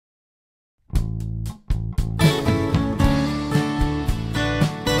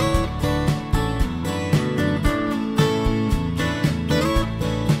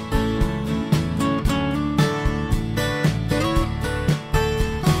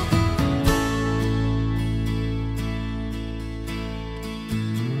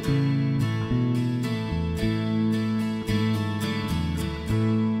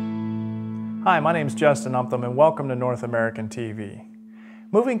Hi, my name is Justin Umtham and welcome to North American TV.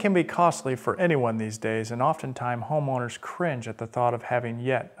 Moving can be costly for anyone these days, and oftentimes homeowners cringe at the thought of having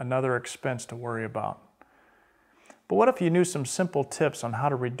yet another expense to worry about. But what if you knew some simple tips on how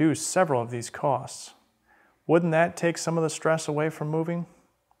to reduce several of these costs? Wouldn't that take some of the stress away from moving?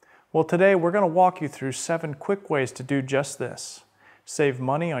 Well, today we're going to walk you through 7 quick ways to do just this. Save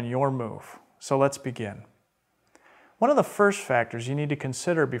money on your move. So let's begin. One of the first factors you need to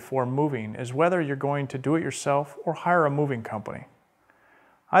consider before moving is whether you're going to do it yourself or hire a moving company.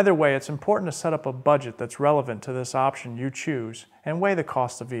 Either way, it's important to set up a budget that's relevant to this option you choose and weigh the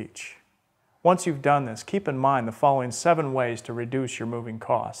cost of each. Once you've done this, keep in mind the following 7 ways to reduce your moving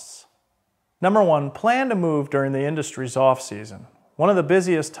costs. Number 1, plan to move during the industry's off-season. One of the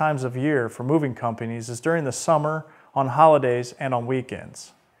busiest times of year for moving companies is during the summer, on holidays, and on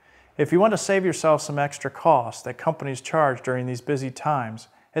weekends. If you want to save yourself some extra costs that companies charge during these busy times,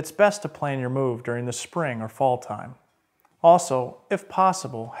 it's best to plan your move during the spring or fall time. Also, if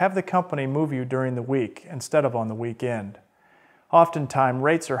possible, have the company move you during the week instead of on the weekend. Oftentimes,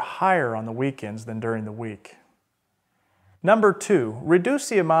 rates are higher on the weekends than during the week. Number 2, reduce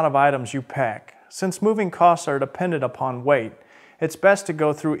the amount of items you pack. Since moving costs are dependent upon weight, it's best to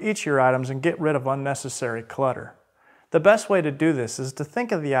go through each of your items and get rid of unnecessary clutter. The best way to do this is to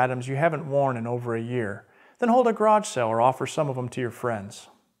think of the items you haven't worn in over a year, then hold a garage sale or offer some of them to your friends.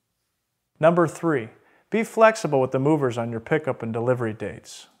 Number 3, be flexible with the movers on your pickup and delivery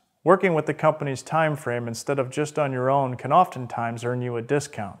dates. Working with the company's time frame instead of just on your own can oftentimes earn you a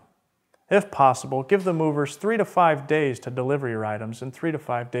discount. If possible, give the movers 3 to 5 days to deliver your items and 3 to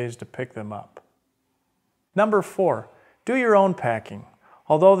 5 days to pick them up. Number 4, do your own packing.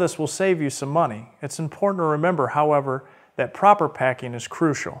 Although this will save you some money, it's important to remember, however, that proper packing is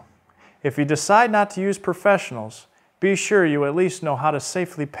crucial. If you decide not to use professionals, be sure you at least know how to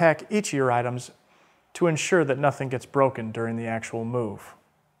safely pack each of your items to ensure that nothing gets broken during the actual move.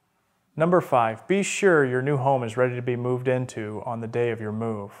 Number 5, be sure your new home is ready to be moved into on the day of your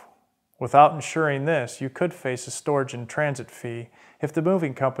move. Without ensuring this, you could face a storage and transit fee if the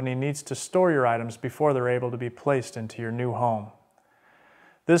moving company needs to store your items before they're able to be placed into your new home.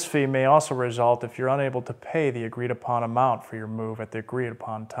 This fee may also result if you're unable to pay the agreed upon amount for your move at the agreed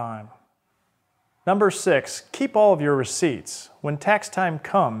upon time. Number 6, keep all of your receipts. When tax time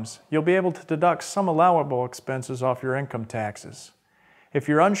comes, you'll be able to deduct some allowable expenses off your income taxes. If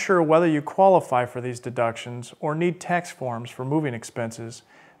you're unsure whether you qualify for these deductions or need tax forms for moving expenses,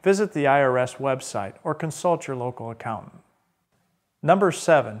 visit the IRS website or consult your local accountant. Number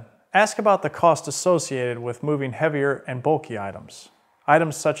 7, ask about the cost associated with moving heavier and bulky items.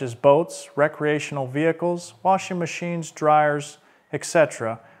 Items such as boats, recreational vehicles, washing machines, dryers,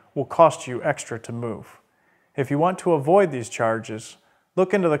 etc. will cost you extra to move. If you want to avoid these charges,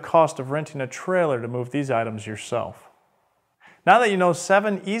 look into the cost of renting a trailer to move these items yourself. Now that you know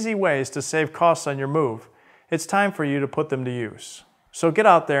 7 easy ways to save costs on your move, it's time for you to put them to use. So get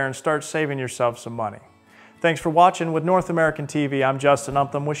out there and start saving yourself some money. Thanks for watching with North American TV. I'm Justin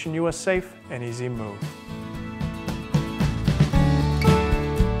Umtham, wishing you a safe and easy move.